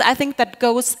 because I think that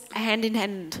goes hand in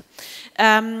hand.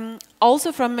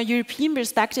 Also from a European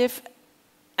perspective,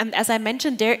 and as I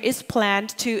mentioned, there is planned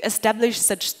to establish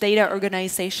such data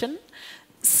organizations,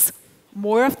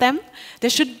 more of them. There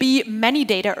should be many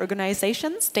data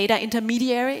organizations, data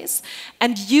intermediaries,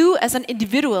 and you as an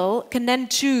individual can then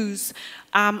choose,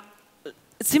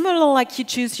 similar like you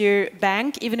choose your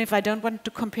bank, even if I don't want to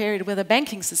compare it with a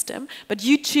banking system, but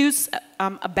you choose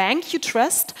a bank you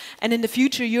trust, and in the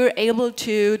future you're able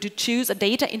to choose a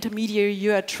data intermediary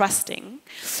you are trusting.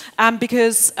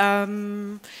 Because,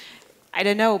 I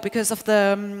don't know, because of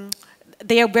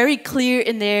they are very clear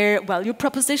in their value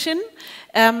proposition,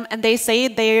 and they say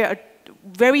they are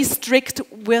very strict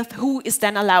with who is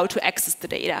then allowed to access the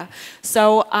data.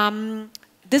 So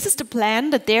this is the plan,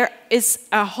 that there is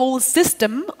a whole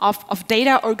system of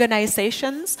data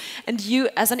organizations, and you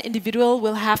as an individual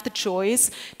will have the choice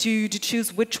to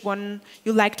choose which one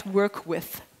you like to work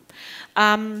with.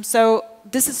 So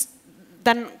this is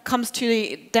then comes to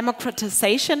the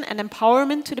democratization and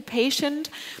empowerment to the patient.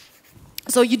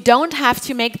 So you don't have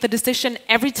to make the decision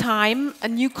every time a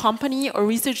new company or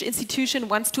research institution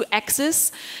wants to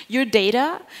access your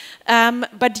data,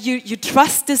 but you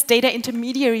trust this data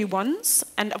intermediary once,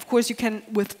 and of course you can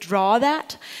withdraw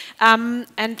that,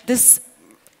 and this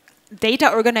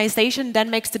data organization then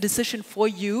makes the decision for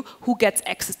you who gets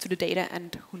access to the data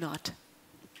and who not.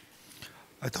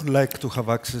 I don't like to have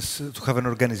access, to have an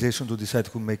organization to decide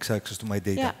who makes access to my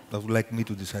data. Yeah. I would like me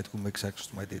to decide who makes access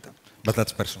to my data. But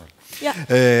that's personal.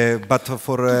 Yeah. But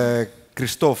for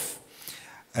Christophe,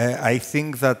 I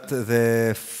think that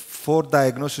the 4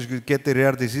 diagnoses you get the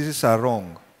rare diseases are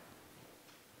wrong.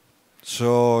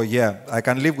 So yeah, I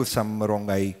can live with some wrong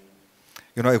AI.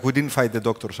 You know, we didn't fight the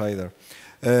doctors either.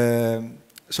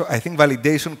 So I think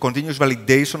validation, continuous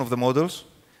validation of the models,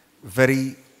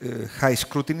 very high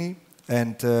scrutiny,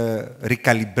 and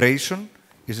recalibration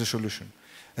is a solution.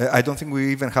 I don't think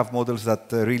we even have models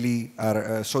that really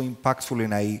are so impactful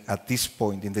in AI at this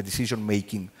point in the decision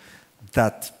making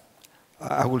that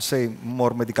I will say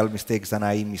more medical mistakes than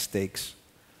AI mistakes.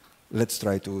 Let's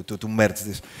try to merge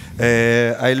this.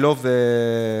 I love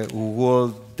the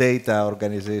World Data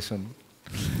Organization.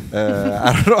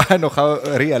 I don't know how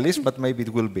real it is, but maybe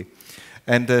it will be.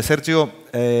 And Sergio,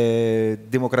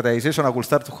 democratization, I will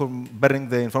start burning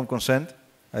the informed consent.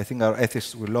 I think our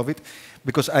ethics will love it.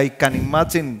 Because I can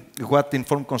imagine what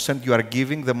informed consent you are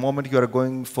giving the moment you are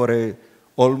going for a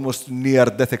almost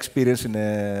near-death experience in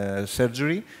a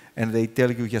surgery, and they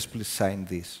tell you, yes, please sign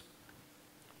this.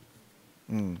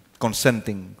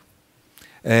 Consenting.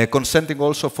 Consenting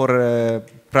also for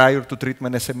prior to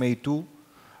treatment SMA2,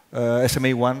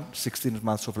 SMA1, 16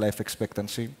 months of life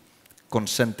expectancy.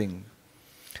 Consenting.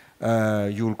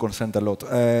 You will consent a lot.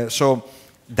 So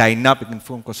dynamic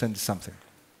informed consent is something.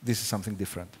 This is something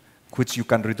different, which you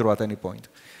can redraw at any point.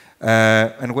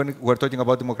 And when we're talking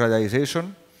about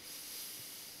democratization,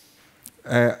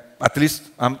 at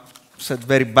least I'm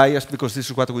very biased because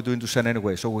this is what we do in Duchenne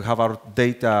anyway. So we have our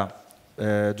data,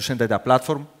 Duchenne data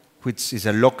platform, which is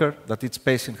a locker that each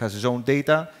patient has his own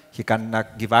data. He can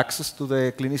give access to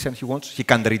the clinician he wants. He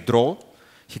can redraw,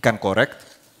 he can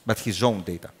correct, but his own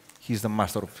data. He's the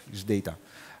master of his data.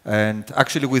 And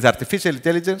actually, with artificial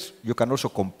intelligence, you can also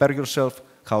compare yourself,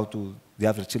 how the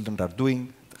other children are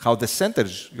doing, how the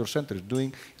centers, your center is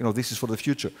doing. You know, this is for the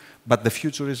future. But the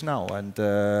future is now. And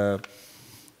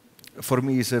for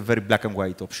me, it's a very black and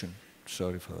white option.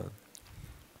 Sorry for that.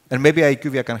 And maybe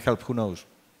IQVIA can help, who knows,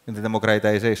 in the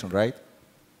democratization, right?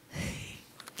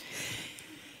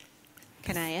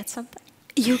 Can I add something?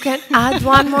 You can add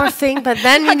one more thing, but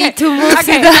then we need to move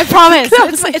okay, to the I promise.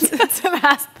 It's the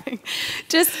last thing.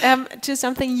 Just to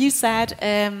something you said,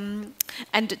 and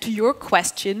to your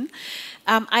question,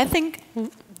 I think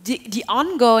the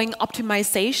ongoing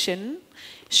optimization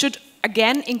should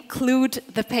again include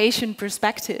the patient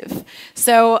perspective.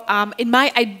 So in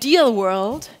my ideal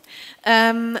world,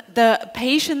 the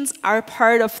patients are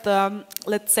part of the,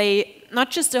 let's say,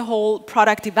 not just the whole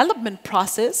product development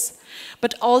process,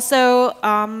 but also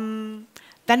then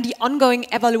the ongoing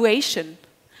evaluation.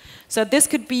 So this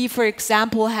could be, for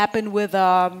example, happen with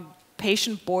a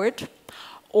patient board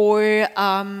or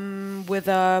with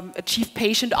a chief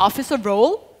patient officer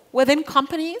role within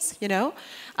companies, you know,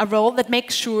 a role that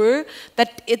makes sure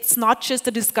that it's not just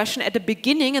a discussion at the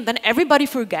beginning and then everybody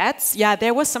forgets, yeah,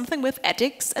 there was something with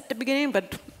ethics at the beginning,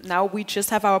 but now we just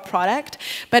have our product.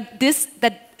 But this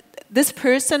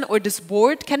person or this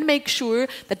board can make sure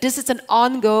that this is an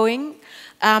ongoing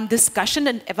discussion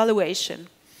and evaluation.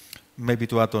 Maybe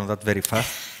to add on that very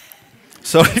fast.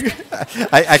 Sorry,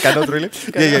 I cannot really.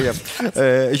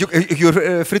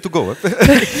 You're free to go.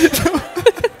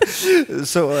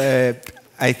 So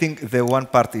I think the one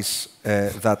part is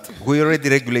that we already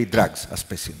regulate drugs as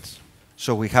patients.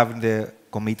 So we have in the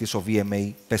committees of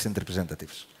EMA patient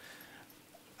representatives.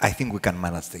 I think we can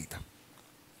manage data.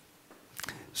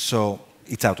 So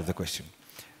it's out of the question.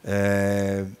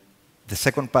 The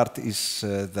second part is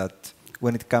that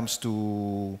when it comes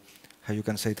to, how you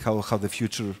can say it, how the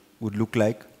future would look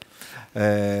like,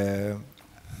 I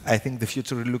think the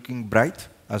future is looking bright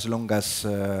as long as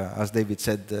David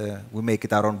said, we make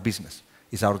it our own business.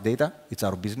 It's our data, it's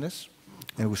our business,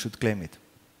 and we should claim it.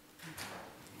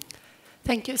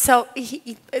 Thank you. So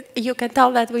you can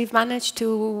tell that we've managed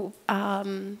to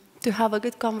have a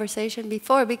good conversation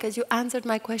before, because you answered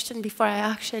my question before I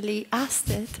actually asked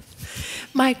it.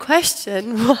 My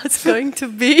question was going to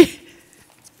be,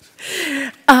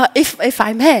 if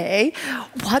I may,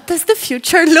 what does the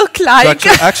future look like?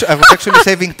 So I was actually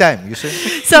saving time, you see?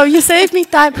 So you saved me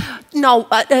time. No,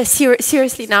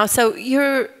 seriously now. So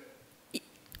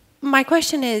my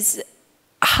question is,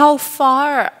 how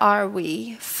far are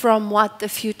we from what the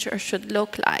future should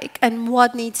look like, and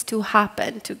what needs to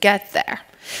happen to get there?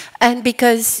 And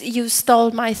because you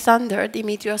stole my thunder,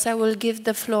 Dimitriou, I will give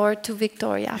the floor to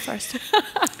Viktoria first.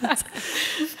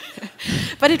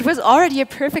 But it was already a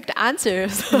perfect answer.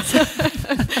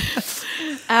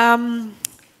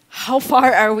 How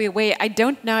far are we away? I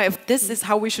don't know if this is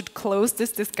how we should close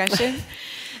this discussion.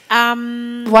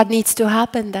 What needs to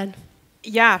happen then?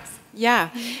 Yeah.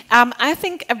 I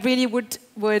think I really would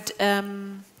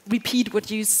repeat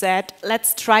what you said.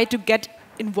 Let's try to get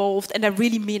involved, and I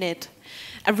really mean it.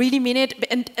 I really mean it,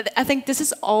 and I think this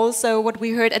is also what we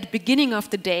heard at the beginning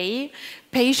of the day.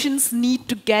 Patients need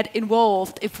to get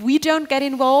involved. If we don't get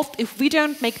involved, if we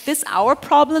don't make this our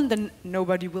problem, then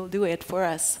nobody will do it for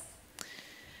us.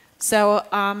 So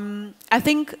I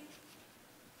think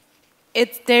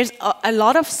there's a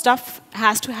lot of stuff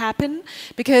has to happen,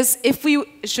 because if we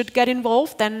should get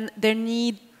involved, then there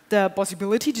need the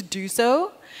possibility to do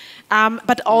so,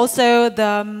 but also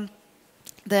the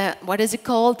what is it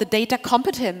called? The data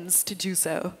competence to do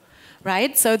so,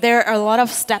 right? So there are a lot of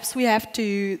steps we have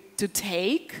to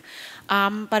take,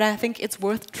 but I think it's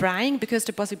worth trying, because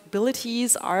the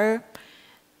possibilities are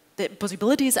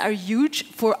huge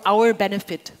for our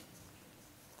benefit.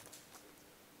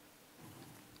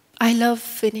 I love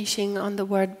finishing on the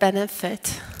word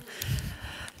benefit.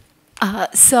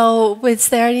 So is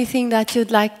there anything that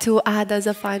you'd like to add as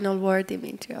a final word,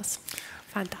 Dimitriou?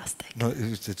 Fantastic. No,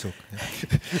 it's a joke.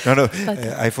 No,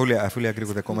 I fully agree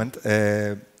with the comment.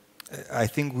 I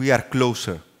think we are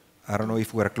closer. I don't know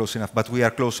if we are close enough, but we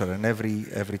are closer, and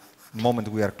every moment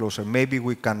we are closer. Maybe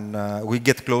we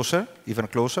get closer, even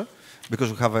closer,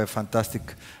 because we have a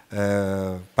fantastic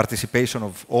participation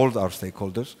of all our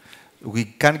stakeholders. We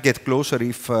can get closer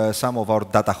if some of our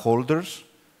data holders,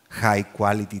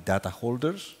 high-quality data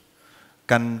holders,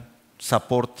 can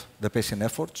support the patient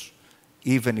efforts,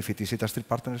 even if it is industry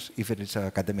partners, if it is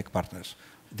academic partners.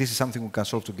 This is something we can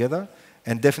solve together,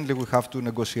 and definitely we have to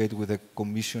negotiate with the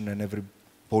Commission and every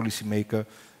policy maker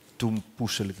to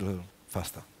push a little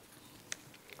faster.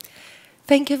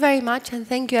 Thank you very much, and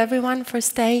thank you everyone for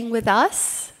staying with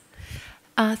us.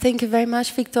 Thank you very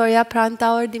much, Viktoria,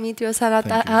 Prantauer, Dimitriou,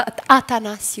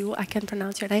 Athanasiou, I can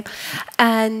pronounce your name.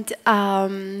 And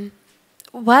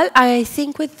well, I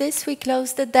think with this we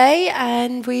close the day,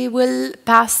 and we will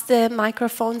pass the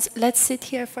microphones. Let's sit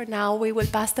here for now. We will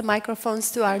pass the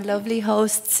microphones to our lovely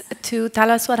hosts to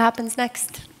tell us what happens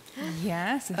next.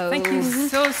 Yes, thank you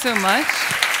so much.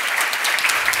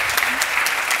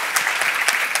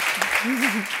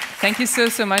 Thank you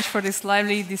so much for this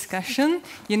lively discussion.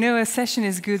 You know, a session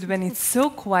is good when it's so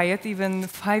quiet, even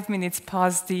 5 minutes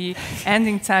past the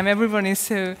ending time. Everyone is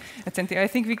so attentive. I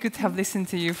think we could have listened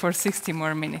to you for 60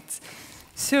 more minutes.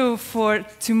 So for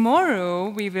tomorrow,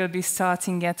 we will be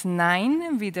starting at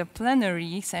 9 with a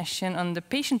plenary session on the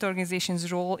patient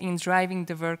organization's role in driving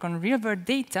the work on real-world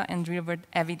data and real-world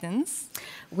evidence.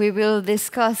 We will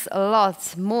discuss a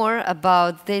lot more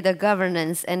about data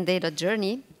governance and data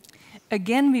journey.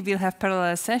 Again, we will have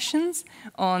parallel sessions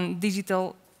on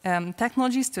digital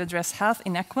technologies to address health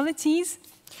inequalities.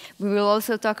 We will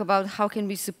also talk about how can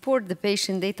we support the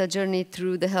patient data journey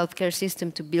through the healthcare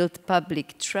system to build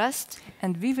public trust.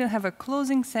 And we will have a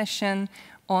closing session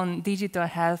on digital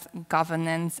health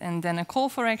governance, and then a call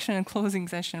for action and closing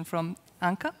session from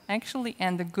Anca, actually,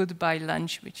 and a goodbye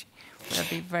lunch, which will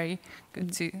be very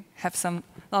good to have some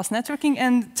last networking.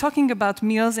 And talking about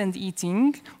meals and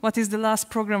eating, what is the last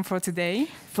program for today?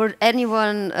 For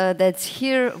anyone that's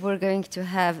here, we're going to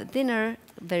have dinner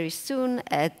very soon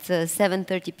at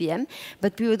 7:30 p.m.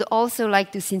 But we would also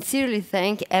like to sincerely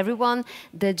thank everyone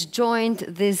that joined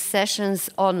these sessions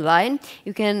online.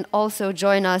 You can also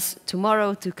join us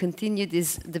tomorrow to continue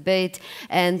this debate,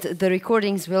 and the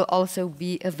recordings will also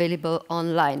be available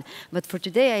online. But for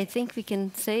today, I think we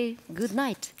can say good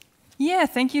night. Yeah,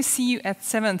 thank you. See you at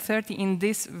 7:30 in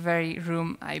this very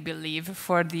room, I believe,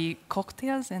 for the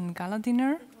cocktails and gala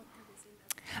dinner.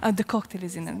 The cocktail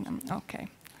is in okay.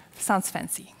 Sounds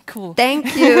fancy. Cool.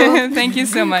 Thank you. Thank you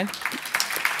so much.